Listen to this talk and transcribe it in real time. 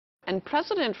and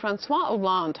President Francois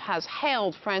Hollande has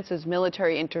hailed France's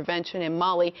military intervention in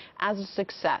Mali as a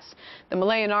success. The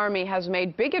Malian army has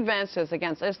made big advances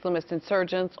against Islamist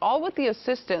insurgents, all with the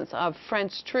assistance of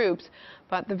French troops.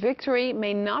 But the victory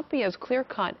may not be as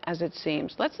clear-cut as it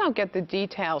seems. Let's now get the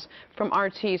details from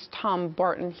RT's Tom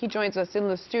Barton. He joins us in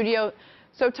the studio.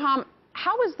 So, Tom,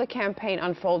 how has the campaign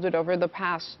unfolded over the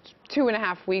past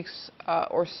 2.5 weeks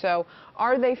or so?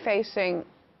 Are they facing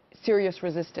serious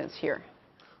resistance here?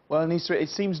 Well, Anissa, it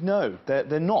seems no.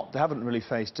 They're not. They haven't really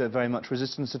faced very much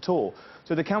resistance at all.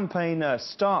 So the campaign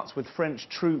starts with French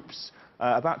troops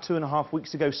about 2.5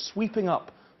 weeks ago sweeping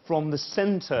up from the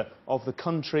centre of the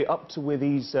country up to where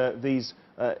these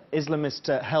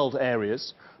Islamist-held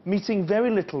areas, meeting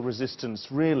very little resistance,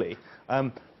 really.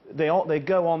 They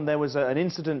go on. There was an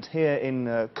incident here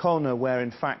in Kona where,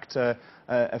 in fact, a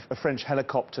French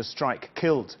helicopter strike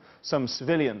killed some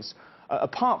civilians.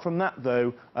 Apart from that,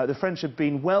 though, the French have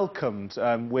been welcomed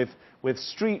with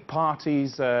street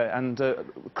parties and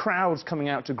crowds coming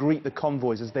out to greet the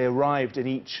convoys as they arrived in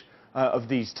each of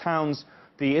these towns.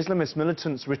 The Islamist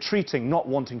militants retreating, not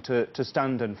wanting to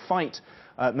stand and fight.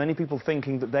 Many people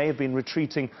thinking that they have been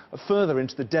retreating further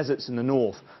into the deserts in the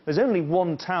north. There's only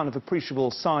one town of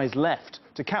appreciable size left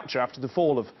to capture after the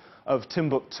fall of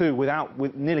Timbuktu,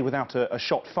 nearly without a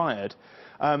shot fired.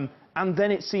 And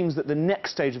then it seems that the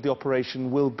next stage of the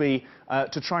operation will be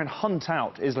to try and hunt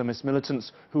out Islamist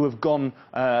militants who have gone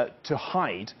to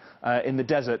hide in the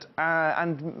desert.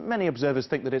 And many observers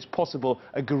think that it's possible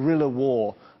a guerrilla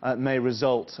war may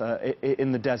result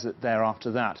in the desert there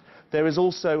after that. There is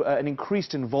also an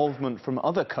increased involvement from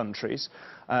other countries.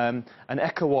 An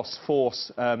ECOWAS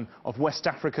force of West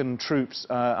African troops,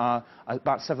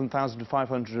 about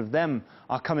 7,500 of them,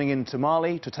 are coming into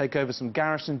Mali to take over some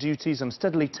garrison duties and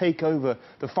steadily take over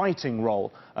the fighting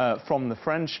role from the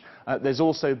French. There's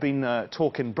also been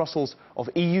talk in Brussels of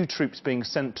EU troops being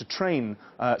sent to train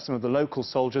some of the local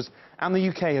soldiers, and the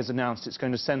UK has announced it's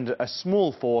going to send a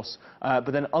small force,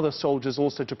 but then other soldiers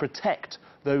also to protect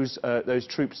those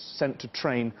troops sent to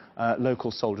train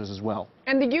local soldiers as well.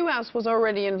 And the US was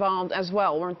already involved as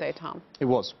well, weren't they, Tom? It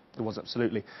was,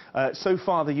 absolutely. So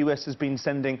far, the US has been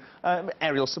sending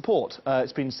aerial support.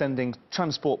 It's been sending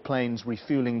transport planes,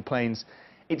 refueling planes.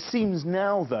 It seems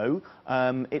now, though,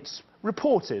 it's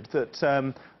reported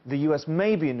that the US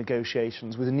may be in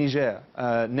negotiations with Niger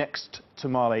next to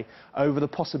Mali over the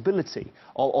possibility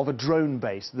of a drone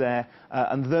base there,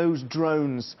 and those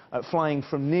drones flying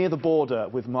from near the border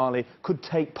with Mali could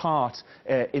take part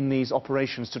in these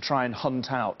operations to try and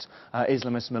hunt out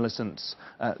Islamist militants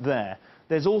there.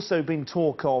 There's also been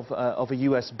talk of a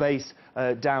US base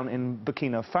down in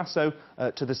Burkina Faso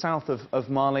to the south of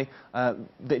Mali.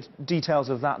 The details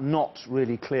of that not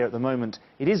really clear at the moment.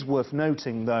 It is worth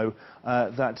noting, though,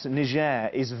 that Niger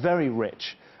is very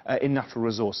rich in natural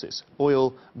resources: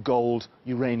 oil, gold,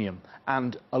 uranium,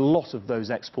 and a lot of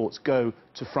those exports go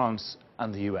to France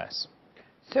and the US.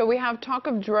 So we have talk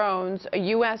of drones, a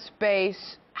US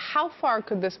base. How far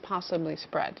could this possibly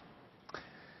spread?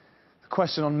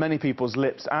 Question on many people's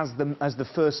lips as the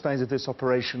first phase of this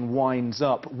operation winds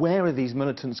up. Where are these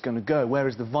militants going to go? Where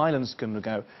is the violence going to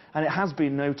go? And it has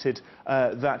been noted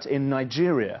that in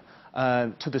Nigeria,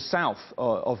 to the south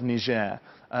of Niger,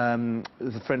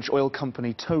 the French oil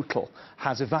company Total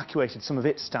has evacuated some of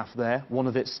its staff there. One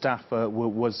of its staff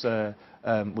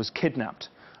was kidnapped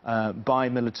by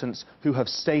militants who have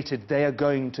stated they are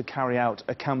going to carry out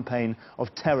a campaign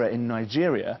of terror in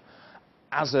Nigeria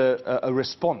as a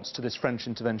response to this French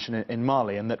intervention in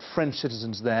Mali, and that French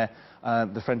citizens there,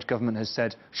 the French government has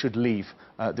said, should leave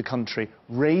the country,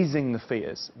 raising the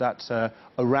fears that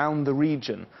around the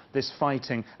region, this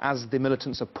fighting, as the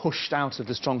militants are pushed out of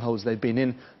the strongholds they've been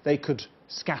in, they could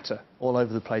scatter all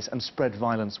over the place and spread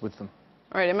violence with them.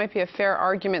 All right, it might be a fair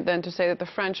argument then to say that the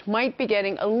French might be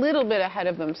getting a little bit ahead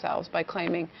of themselves by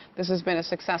claiming this has been a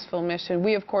successful mission.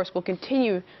 We, of course, will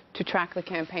continue to track the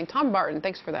campaign. Tom Barton,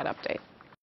 thanks for that update.